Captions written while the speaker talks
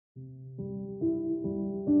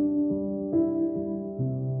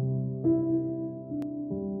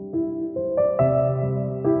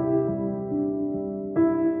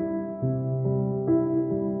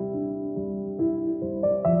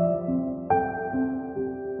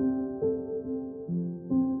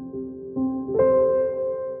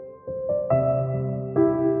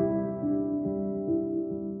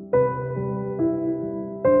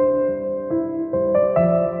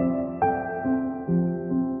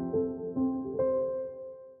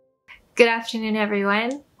Good afternoon,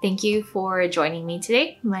 everyone. Thank you for joining me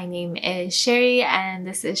today. My name is Sherry and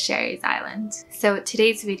this is Sherry's Island. So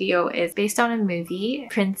today's video is based on a movie,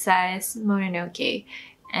 Princess Mononoke,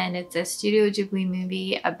 and it's a Studio Ghibli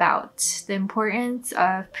movie about the importance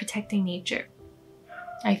of protecting nature,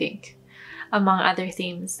 I think, among other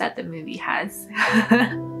themes that the movie has.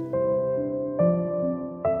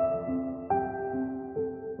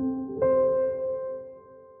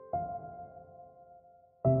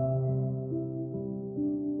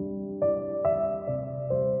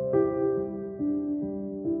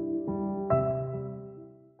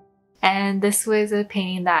 And this was a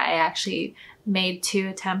painting that I actually made 2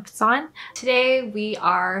 attempts on. Today we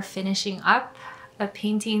are finishing up a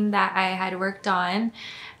painting that I had worked on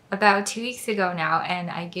about 2 weeks ago now, and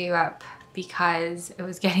I gave up because it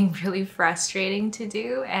was getting really frustrating to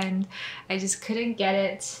do and I just couldn't get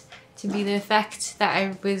it to be the effect that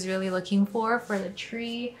I was really looking for the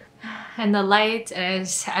tree and the light, and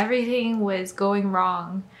everything was going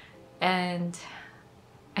wrong and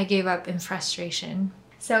I gave up in frustration.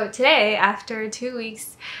 So today, after 2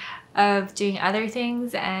 weeks of doing other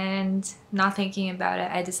things and not thinking about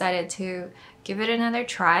it, I decided to give it another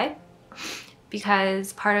try,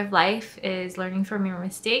 because part of life is learning from your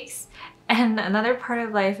mistakes, and another part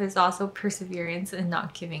of life is also perseverance and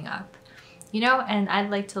not giving up. You know, and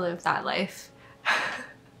I'd like to live that life.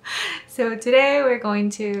 So today we're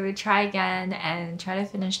going to try again and try to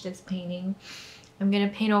finish this painting. I'm gonna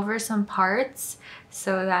paint over some parts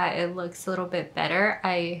so that it looks a little bit better.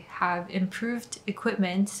 I have improved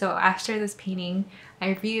equipment, so after this painting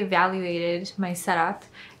I reevaluated my setup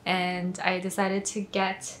and I decided to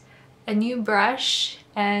get a new brush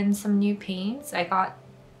and some new paints. I got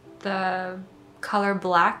the color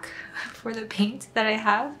black for the paint that I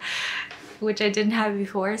have, which I didn't have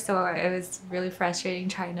before, so it was really frustrating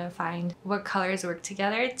trying to find what colors work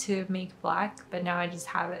together to make black, but now I just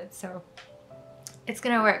have it, so it's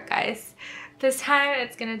gonna work, guys. This time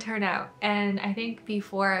it's gonna turn out. And I think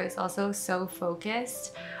before I was also so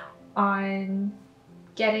focused on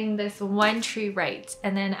getting this one tree right,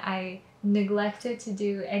 and then I neglected to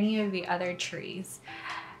do any of the other trees.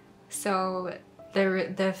 So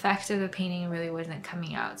the effect of the painting really wasn't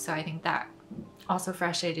coming out. So I think that also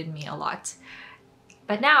frustrated me a lot.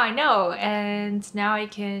 But now I know, and now I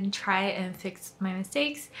can try and fix my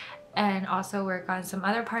mistakes and also work on some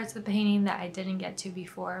other parts of the painting that I didn't get to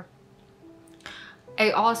before.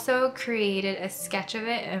 I also created a sketch of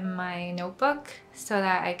it in my notebook so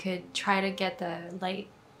that I could try to get the light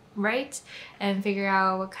right and figure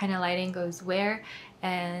out what kind of lighting goes where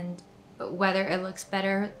and whether it looks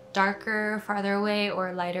better darker farther away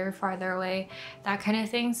or lighter farther away, that kind of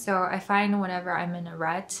thing. So I find whenever I'm in a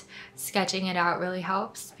rut, sketching it out really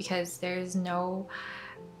helps, because there's no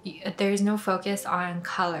focus on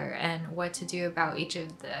color and what to do about each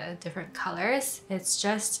of the different colors. It's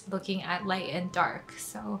just looking at light and dark.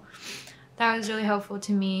 So that was really helpful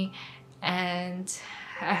to me. And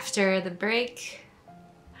after the break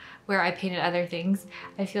where I painted other things,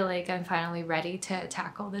 I feel like I'm finally ready to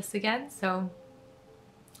tackle this again. So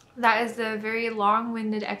that is a very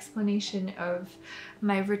long-winded explanation of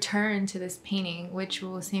my return to this painting, which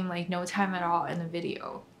will seem like no time at all in the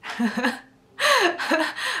video.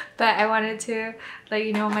 But I wanted to let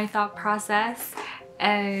you know my thought process,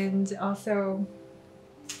 and also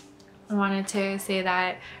I wanted to say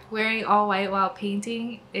that wearing all white while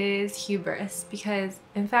painting is hubris, because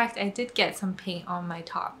in fact I did get some paint on my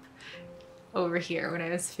top over here when I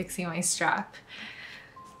was fixing my strap.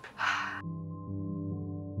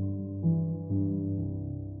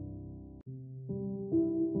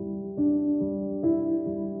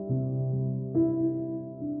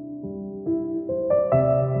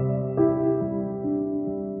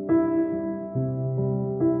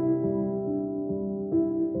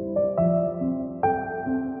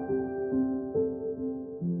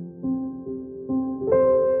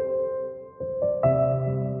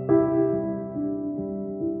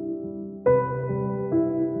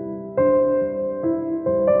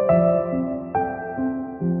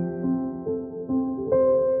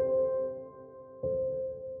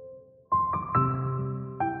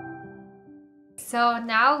 So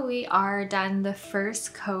now we are done the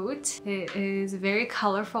first coat. It is very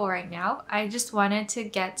colorful right now. I just wanted to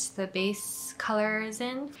get the base colors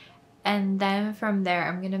in, and then from there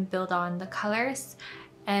I'm gonna build on the colors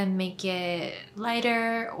and make it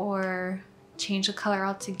lighter or change the color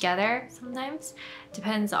altogether sometimes.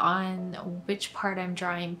 Depends on which part I'm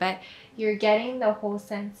drawing, but you're getting the whole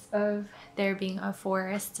sense of there being a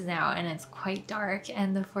forest now, and it's quite dark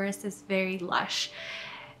and the forest is very lush.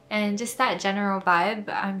 and just that general vibe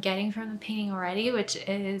I'm getting from the painting already, which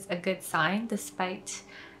is a good sign despite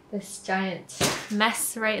this giant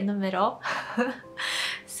mess right in the middle.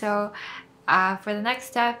 So for the next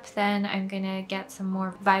step, then I'm gonna get some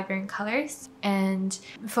more vibrant colors and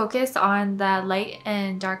focus on the light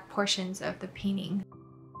and dark portions of the painting.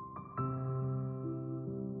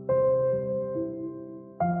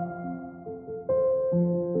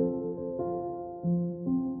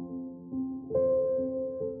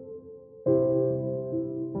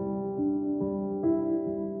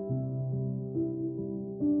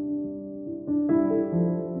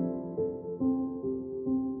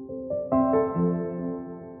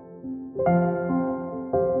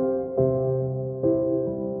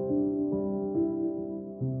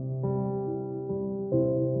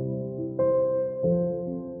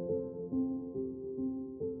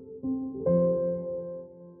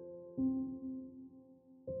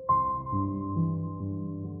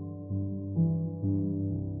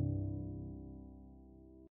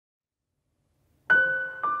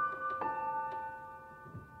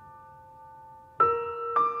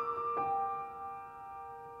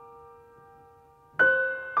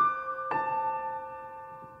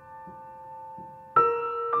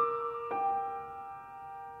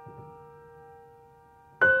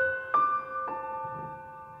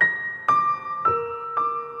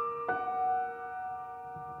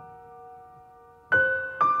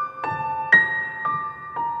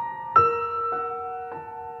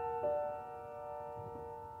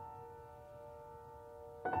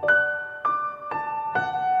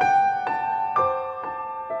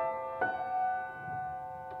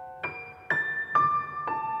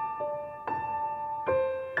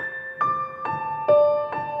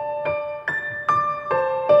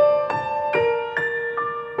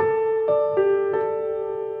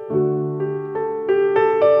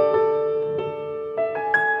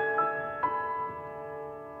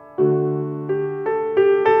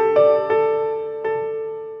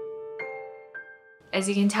 As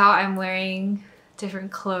you can tell, I'm wearing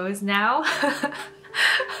different clothes now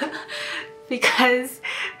because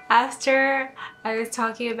after I was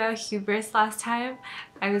talking about hubris last time,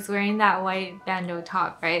 I was wearing that white bandeau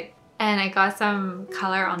top, right? And I got some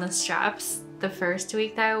color on the straps the first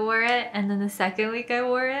week that I wore it, and then the second week I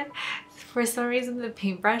wore it, for some reason the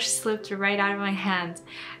paintbrush slipped right out of my hand.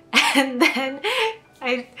 And then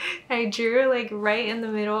I drew like right in the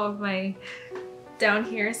middle of my, down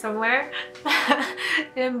here somewhere,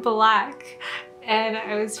 in black, and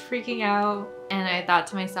I was freaking out, and I thought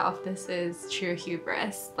to myself, this is true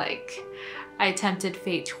hubris. Like, I tempted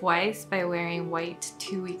fate twice by wearing white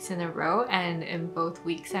 2 weeks in a row, and in both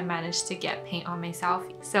weeks I managed to get paint on myself.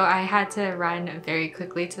 So I had to run very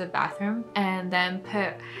quickly to the bathroom and then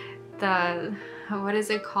put the, what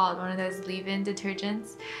is it called, one of those leave-in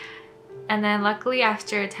detergents. And then luckily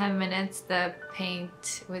after 10 minutes the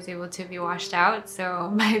paint was able to be washed out, so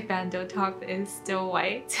my bandeau top is still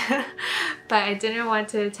white. But I didn't want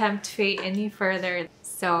to tempt fate any further,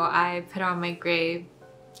 so I put on my gray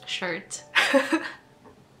shirt.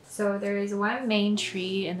 So there is one main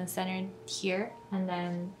tree in the center here, and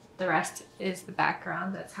then the rest is the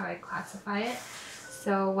background. That's how I classify it.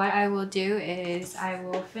 So what I will do is I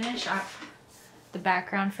will finish up the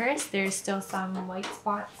background first. There's still some white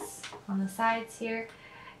spots on the sides here,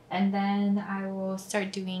 and then I will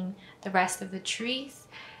start doing the rest of the trees,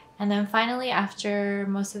 and then finally after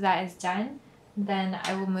most of that is done, then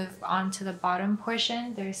I will move on to the bottom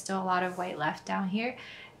portion. There's still a lot of white left down here.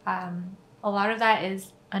 A lot of that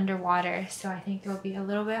is underwater, so I think it'll be a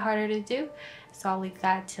little bit harder to do, so I'll leave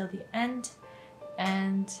that till the end.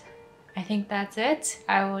 And I think that's it.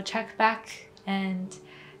 I will check back and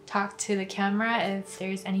talk to the camera if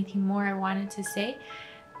there's anything more I wanted to say,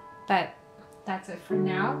 but that's it for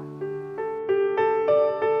now.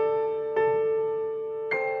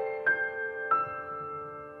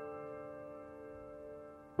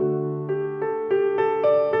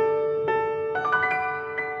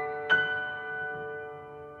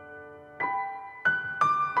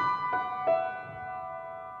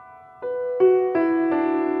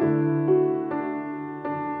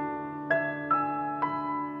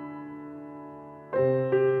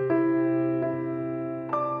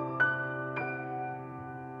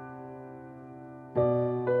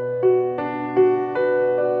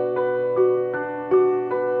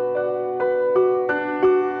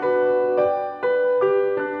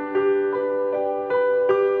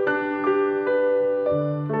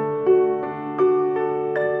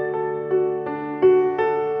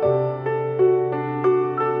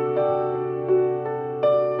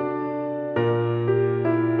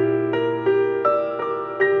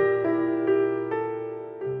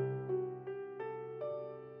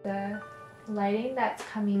 The lighting that's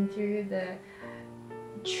coming through the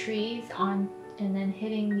trees on and then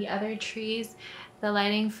hitting the other trees, the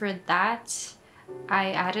lighting for that,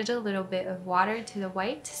 I added a little bit of water to the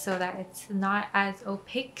white so that it's not as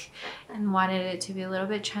opaque, and wanted it to be a little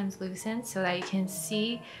bit translucent so that you can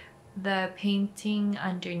see the painting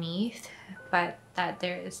underneath, but that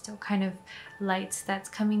there is still kind of lights that's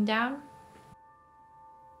coming down.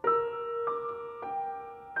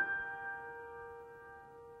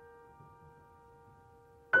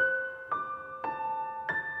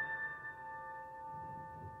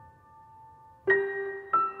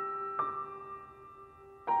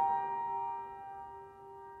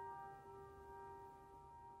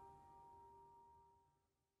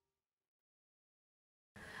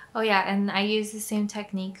 Oh yeah, and I use the same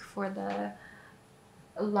technique for the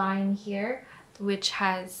line here, which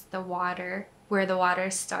has the water, where the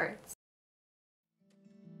water starts.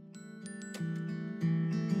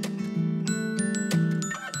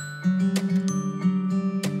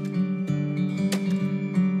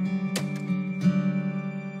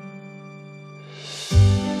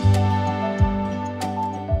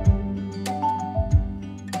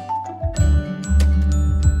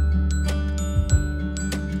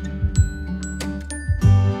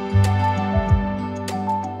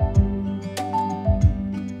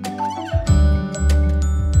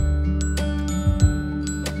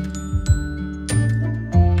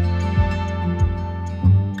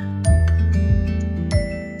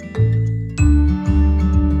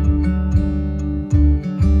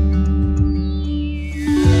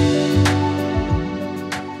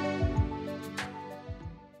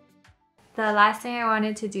 The last thing I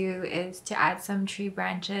wanted to do is to add some tree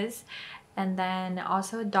branches, and then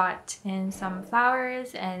also dot in some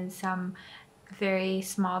flowers and some very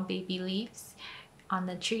small baby leaves on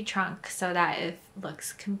the tree trunk so that it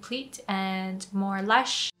looks complete and more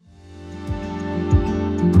lush.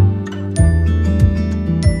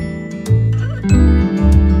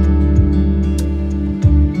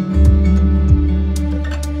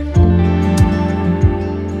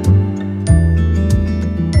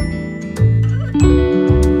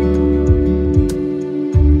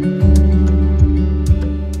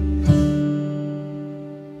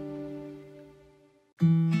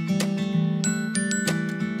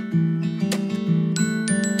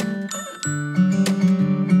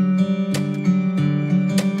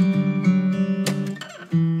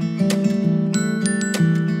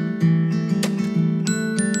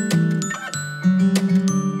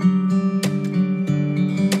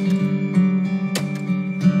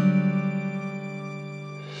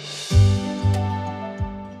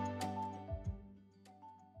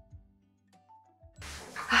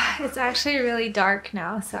 It's actually really dark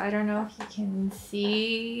now, so I don't know if you can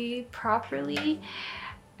see properly.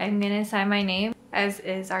 I'm gonna sign my name, as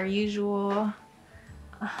is our usual.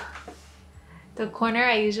 The corner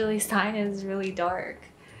I usually sign is really dark.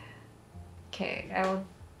 Okay, I will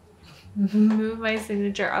move my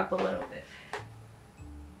signature up a little bit.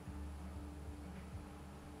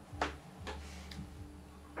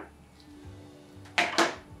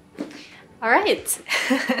 All right.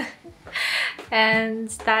 And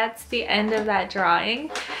that's the end of that drawing.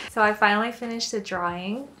 So I finally finished the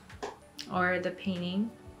drawing, or the painting.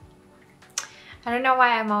 I don't know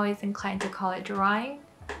why I'm always inclined to call it drawing,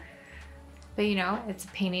 but you know, it's a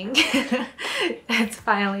painting. It's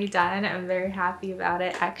finally done. I'm very happy about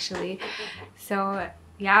it, actually. So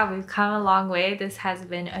yeah, we've come a long way. This has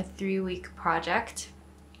been a 3-week project,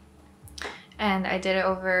 and I did it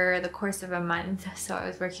over the course of a month. So I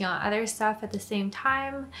was working on other stuff at the same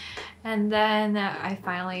time, and then I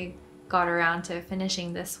finally got around to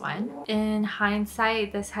finishing this one. In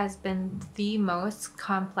hindsight, this has been the most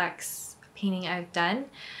complex painting I've done.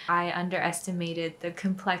 I underestimated the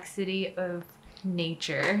complexity of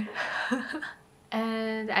nature.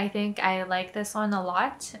 And I think I like this one a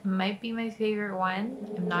lot. It might be my favorite one,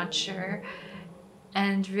 I'm not sure.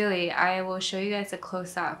 And really, I will show you guys a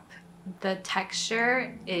close-up. The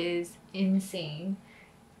texture is insane,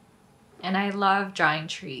 and I love drawing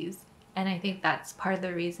trees, and I think that's part of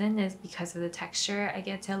the reason, is because of the texture. I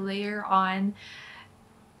get to layer on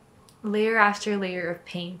layer after layer of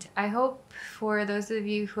paint. I hope for those of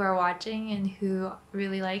you who are watching and who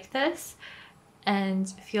really like this and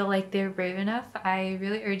feel like they're brave enough, I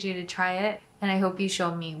really urge you to try it, and I hope you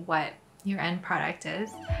show me what your end product is.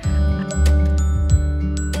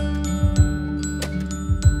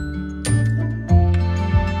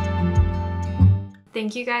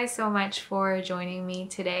 Thank you guys so much for joining me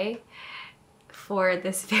today for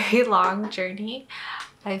this very long journey.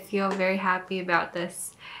 I feel very happy about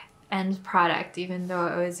this end product, even though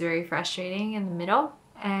it was very frustrating in the middle.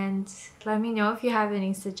 and let me know if you have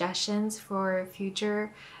any suggestions for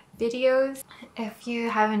future videos. If you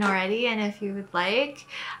haven't already and if you would like,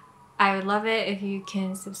 I would love it if you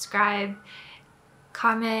can subscribe,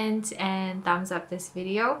 comment, and thumbs up this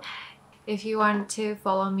video. If you want to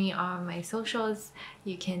follow me on my socials,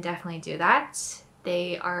 you can definitely do that.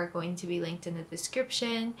 They are going to be linked in the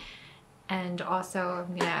description, and also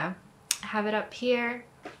I'm gonna have it up here.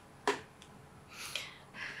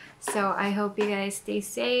 So I hope you guys stay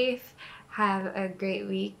safe, have a great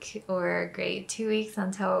week or a great 2 weeks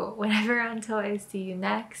until I see you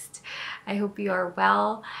next. I hope you are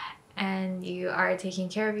well and you are taking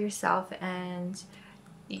care of yourself, and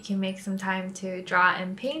you can make some time to draw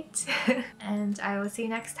and paint. And I will see you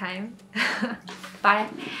next time. Bye.